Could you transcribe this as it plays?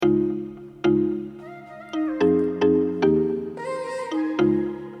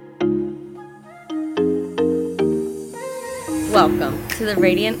to the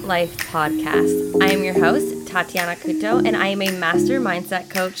Radiant Life podcast. I am your host, Tatiana Couto, and I am a master mindset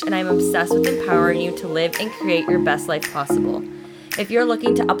coach, and I'm obsessed with empowering you to live and create your best life possible. If you're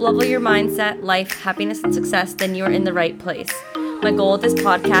looking to uplevel your mindset, life, happiness, and success, then you are in the right place. My goal with this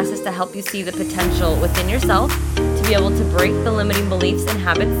podcast is to help you see the potential within yourself, to be able to break the limiting beliefs and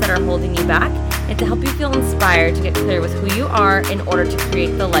habits that are holding you back, and to help you feel inspired to get clear with who you are in order to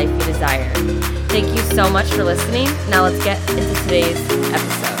create the life you desire. Thank you so much for listening. Now let's get into today's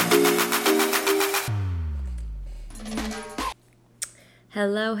episode.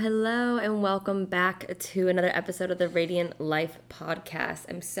 Hello, and welcome back to another episode of the Radiant Life podcast.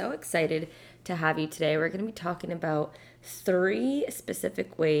 I'm so excited to have you today. We're going to be talking about 3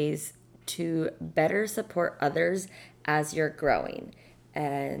 specific ways to better support others as you're growing.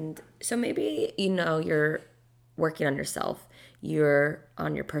 And so maybe, you're working on yourself. You're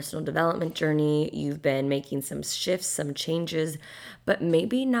on your personal development journey. You've been making some shifts, some changes, but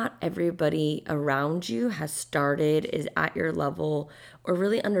maybe not everybody around you has started, is at your level, or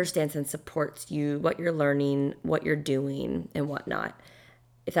really understands and supports you, what you're learning, what you're doing, and whatnot.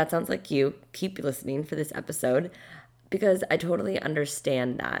 If that sounds like you, keep listening for this episode, because I totally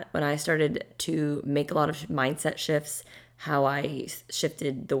understand that. When I started to make a lot of mindset shifts, how I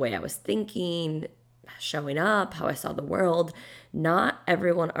shifted the way I was thinking, showing up, how I saw the world, not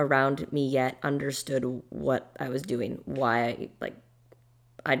everyone around me yet understood what I was doing, why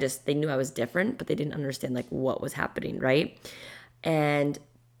they knew I was different, but they didn't understand what was happening, right? And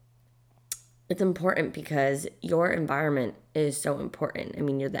it's important because your environment is so important. I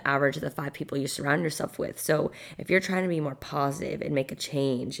mean, you're the average of the 5 people you surround yourself with. So if you're trying to be more positive and make a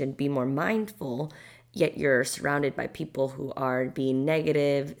change and be more mindful, yet you're surrounded by people who are being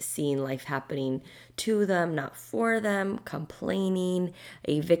negative, seeing life happening to them, not for them, complaining,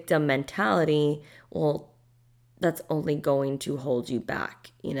 a victim mentality, well, that's only going to hold you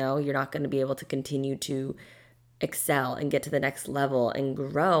back. You're not going to be able to continue to excel and get to the next level and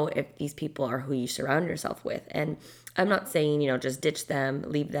grow if these people are who you surround yourself with. And I'm not saying, just ditch them,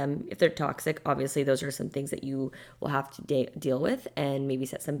 leave them. If they're toxic, obviously those are some things that you will have to deal with and maybe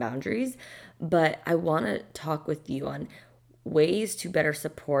set some boundaries. But I want to talk with you on ways to better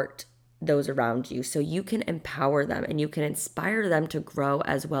support those around you so you can empower them and you can inspire them to grow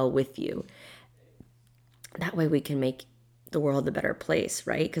as well with you. That way we can make the world a better place,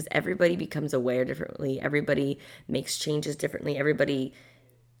 right? Because everybody becomes aware differently. Everybody makes changes differently. Everybody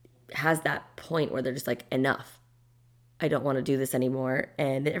has that point where they're just like, enough. I don't want to do this anymore.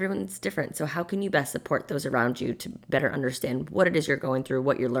 And everyone's different. So how can you best support those around you to better understand what it is you're going through,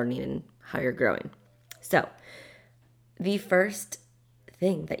 what you're learning, and how you're growing? So the first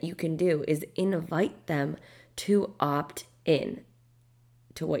thing that you can do is invite them to opt in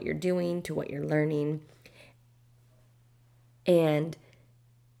to what you're doing, to what you're learning. And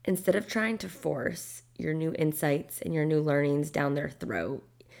instead of trying to force your new insights and your new learnings down their throat,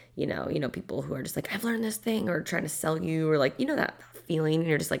 people who are just like, I've learned this thing, or trying to sell you, or that feeling, and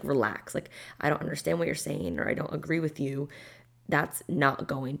you're just like, relax, I don't understand what you're saying, or I don't agree with you. That's not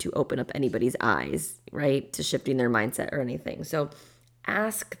going to open up anybody's eyes, right, to shifting their mindset or anything. So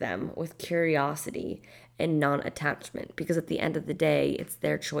ask them with curiosity and non-attachment, because at the end of the day, it's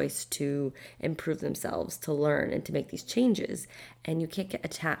their choice to improve themselves, to learn, and to make these changes. And you can't get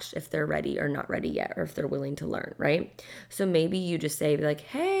attached if they're ready or not ready yet, or if they're willing to learn, right? So maybe you just say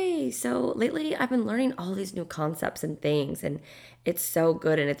hey, so lately I've been learning all these new concepts and things, and it's so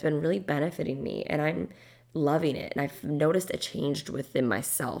good, and it's been really benefiting me, and I'm loving it. And I've noticed a change within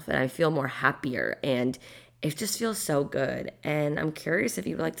myself, and I feel more happier, and it just feels so good. And I'm curious if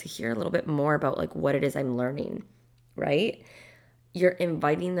you would like to hear a little bit more about what it is I'm learning, right? You're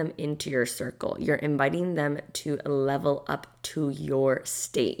inviting them into your circle. You're inviting them to level up to your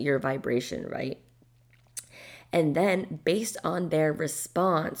state, your vibration, right? And then based on their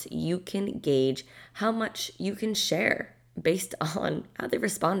response, you can gauge how much you can share based on how they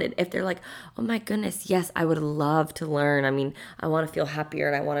responded. If they're like, oh my goodness, yes, I would love to learn. I mean, I want to feel happier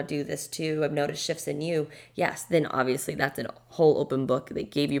and I want to do this too. I've noticed shifts in you. Yes, then obviously that's a whole open book. They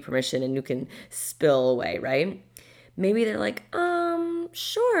gave you permission and you can spill away, right? Maybe they're like,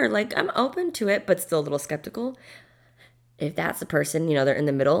 sure, I'm open to it, but still a little skeptical. If that's the person, they're in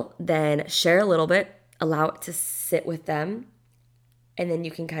the middle, then share a little bit, allow it to sit with them, and then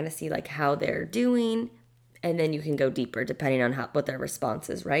you can kind of see how they're doing. And then you can go deeper depending on what their response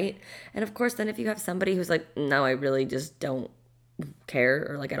is, right? And of course, then if you have somebody who's like, no, I really just don't care,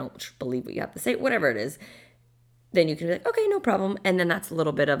 or I don't believe what you have to say, whatever it is, then you can be like, okay, no problem. And then that's a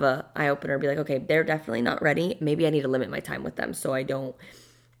little bit of a eye-opener. Be like, okay, they're definitely not ready. Maybe I need to limit my time with them so I don't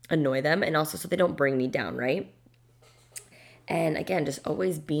annoy them, and also so they don't bring me down, right? And again, just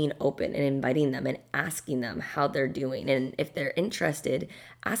always being open and inviting them and asking them how they're doing. And if they're interested,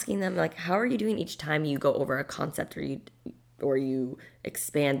 asking them like, how are you doing each time you go over a concept or you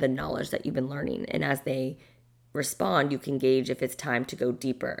expand the knowledge that you've been learning. And as they respond, you can gauge if it's time to go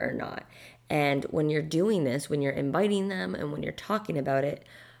deeper or not. And when you're doing this, when you're inviting them and when you're talking about it,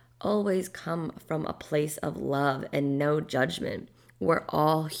 always come from a place of love and no judgment. We're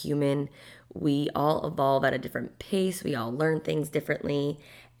all human. We all evolve at a different pace. We all learn things differently.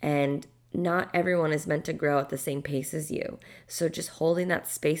 And not everyone is meant to grow at the same pace as you. So just holding that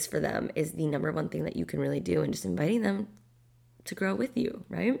space for them is the number one thing that you can really do, and just inviting them to grow with you,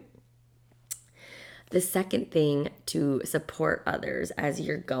 right? The second thing to support others as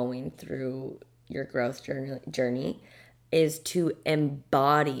you're going through your growth journey is to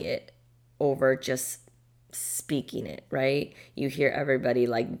embody it over just speaking it, right? You hear everybody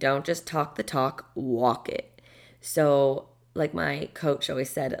like, don't just talk the talk, walk it. So, like my coach always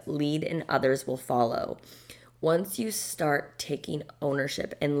said, lead and others will follow. Once you start taking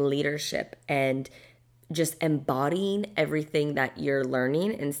ownership and leadership and just embodying everything that you're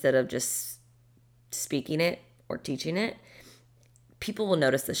learning instead of just speaking it or teaching it, people will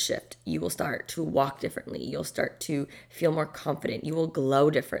notice the shift. You will start to walk differently. You'll start to feel more confident. You will glow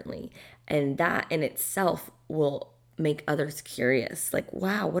differently. And that in itself will make others curious. Like,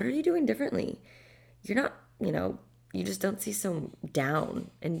 wow, what are you doing differently? You're not, you just don't see so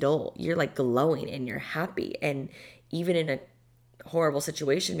down and dull. You're like glowing and you're happy. And even in a horrible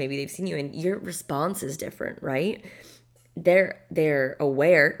situation, maybe they've seen you and your response is different, right? They're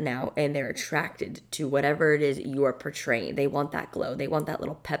aware now and they're attracted to whatever it is you are portraying. They want that glow. They want that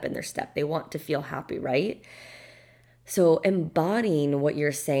little pep in their step. They want to feel happy, right? So embodying what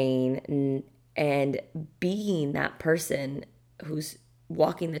you're saying and being that person who's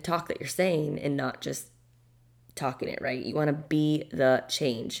walking the talk that you're saying and not just talking it, right? You want to be the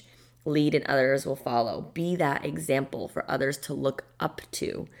change. Lead and others will follow. Be that example for others to look up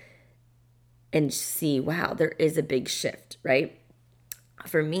to and see, wow, there is a big shift, right?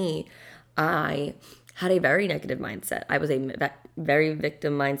 For me, I had a very negative mindset. I was a very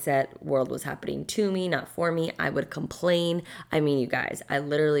victim mindset. World was happening to me, not for me. I would complain. I mean, you guys, I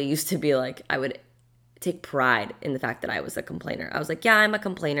literally used to be like, I would take pride in the fact that I was a complainer. I was like, yeah, I'm a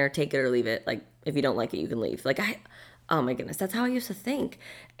complainer. Take it or leave it. Like, if you don't like it, you can leave. Oh my goodness, that's how I used to think.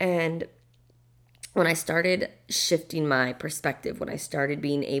 And when I started shifting my perspective, when I started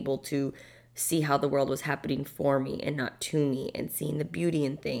being able to see how the world was happening for me and not to me, and seeing the beauty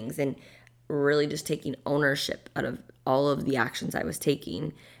in things, and really just taking ownership out of all of the actions I was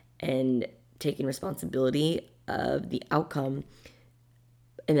taking and taking responsibility of the outcome,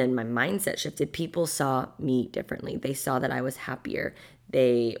 and then my mindset shifted, people saw me differently. They saw that I was happier.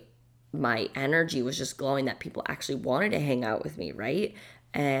 My energy was just glowing, that people actually wanted to hang out with me, right?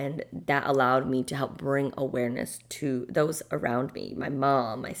 And that allowed me to help bring awareness to those around me, my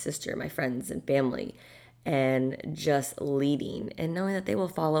mom, my sister, my friends and family, and just leading and knowing that they will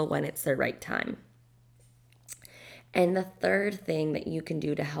follow when it's the right time. And the third thing that you can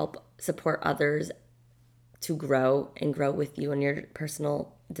do to help support others to grow and grow with you on your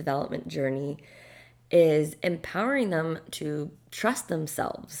personal development journey is empowering them to trust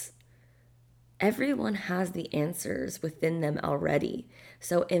themselves. Everyone has the answers within them already.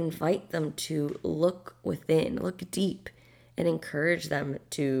 So invite them to look within, look deep, and encourage them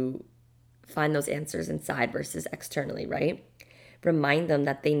to find those answers inside versus externally, right? Remind them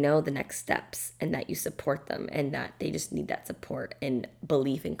that they know the next steps and that you support them and that they just need that support and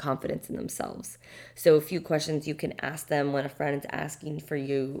belief and confidence in themselves. So a few questions you can ask them when a friend is asking for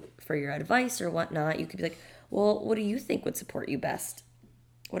you for your advice or whatnot. You could be like, well, what do you think would support you best?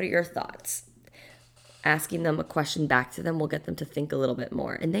 What are your thoughts? Asking them a question back to them will get them to think a little bit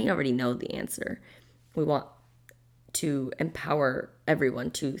more, and they already know the answer. We want to empower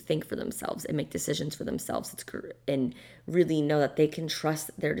everyone to think for themselves and make decisions for themselves. And really know that they can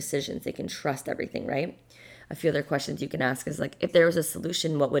trust their decisions. They can trust everything, right? A few other questions you can ask is like, if there was a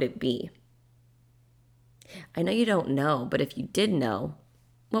solution, what would it be? I know you don't know, but if you did know,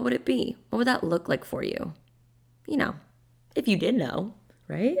 what would it be? What would that look like for you? If you did know,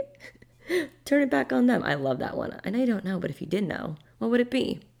 right? Turn it back on them. I love that one. I know you don't know, but if you did know, what would it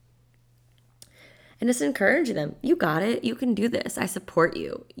be? And just encourage them. You got it. You can do this. I support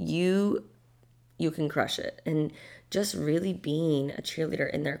you. You can crush it. And just really being a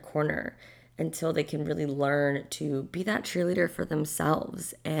cheerleader in their corner until they can really learn to be that cheerleader for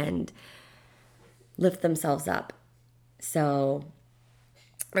themselves and lift themselves up. So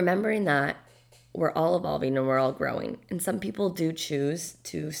remembering that we're all evolving and we're all growing. And some people do choose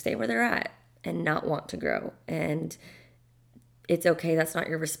to stay where they're at and not want to grow. And it's okay. That's not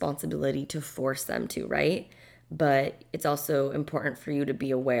your responsibility to force them to, right? But it's also important for you to be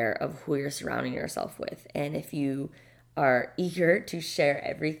aware of who you're surrounding yourself with. And if you are eager to share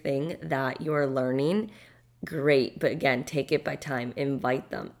everything that you're learning, great. But again, take it by time, invite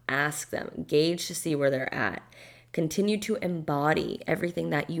them, ask them, gauge to see where they're at. Continue to embody everything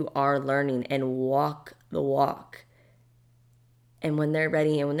that you are learning and walk the walk. And when they're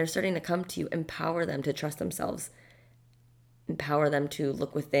ready and when they're starting to come to you, empower them to trust themselves. Empower them to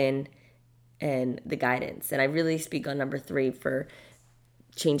look within and the guidance. And I really speak on number 3 for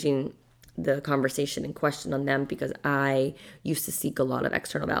changing the conversation and question on them, because I used to seek a lot of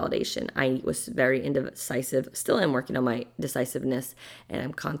external validation. I was very indecisive, still am working on my decisiveness, and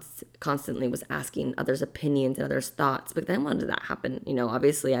I'm constantly was asking others' opinions and others' thoughts. But then when did that happen?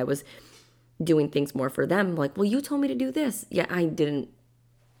 Obviously I was doing things more for them. Like, well, you told me to do this. Yeah, I didn't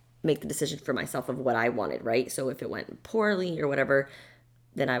make the decision for myself of what I wanted, right? So if it went poorly or whatever,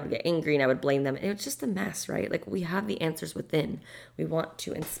 then I would get angry and I would blame them. And it was just a mess, right? Like, we have the answers within. We want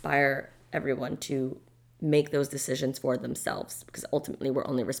to inspire everyone to make those decisions for themselves, because ultimately we're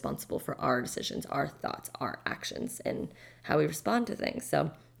only responsible for our decisions, our thoughts, our actions, and how we respond to things.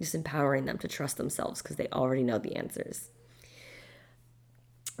 So just empowering them to trust themselves because they already know the answers.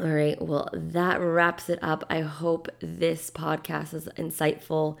 All right, well, that wraps it up. I hope this podcast is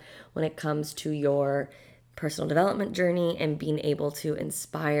insightful when it comes to your personal development journey and being able to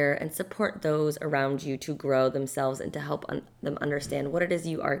inspire and support those around you to grow themselves and to help them understand what it is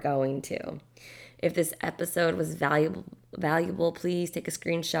you are going to. If this episode was valuable, please take a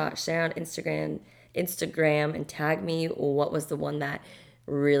screenshot, share on Instagram, and tag me. What was the one that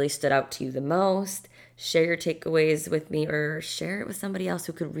really stood out to you the most? Share your takeaways with me, or share it with somebody else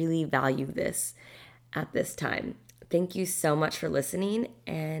who could really value this at this time. Thank you so much for listening,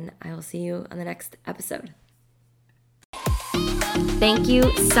 and I will see you on the next episode. Thank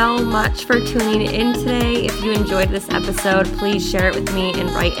you so much for tuning in today. If you enjoyed this episode, please share it with me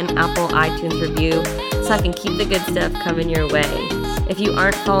and write an Apple iTunes review so I can keep the good stuff coming your way. If you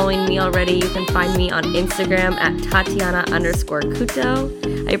aren't following me already, you can find me on Instagram at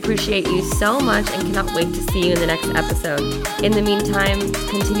Tatiana_Couto. I appreciate you so much and cannot wait to see you in the next episode. In the meantime,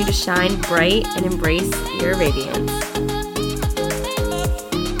 continue to shine bright and embrace your radiance.